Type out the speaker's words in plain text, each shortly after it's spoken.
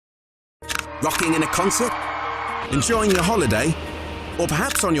Rocking in a concert? Enjoying your holiday? Or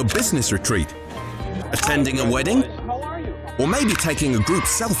perhaps on your business retreat? Attending a wedding? Or maybe taking a group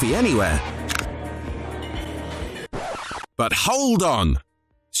selfie anywhere? But hold on!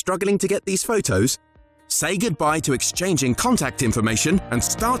 Struggling to get these photos? Say goodbye to exchanging contact information and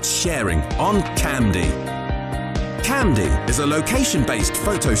start sharing on CAMDY. CAMDY is a location-based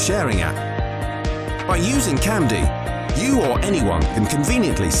photo sharing app. By using CAMDY, you or anyone can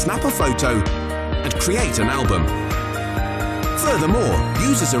conveniently snap a photo and create an album. Furthermore,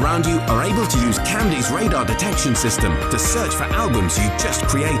 users around you are able to use CAMDY's radar detection system to search for albums you just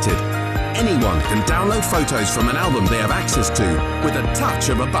created. Anyone can download photos from an album they have access to with a touch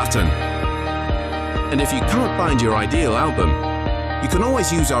of a button. And if you can't find your ideal album, you can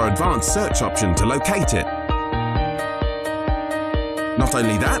always use our advanced search option to locate it. Not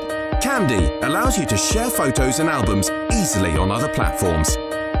only that, CAMDY allows you to share photos and albums easily on other platforms.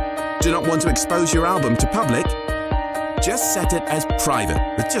 Do not want to expose your album to public? Just set it as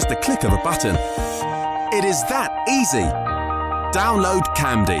private with just a click of a button. It is that easy. Download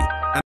CAMDY.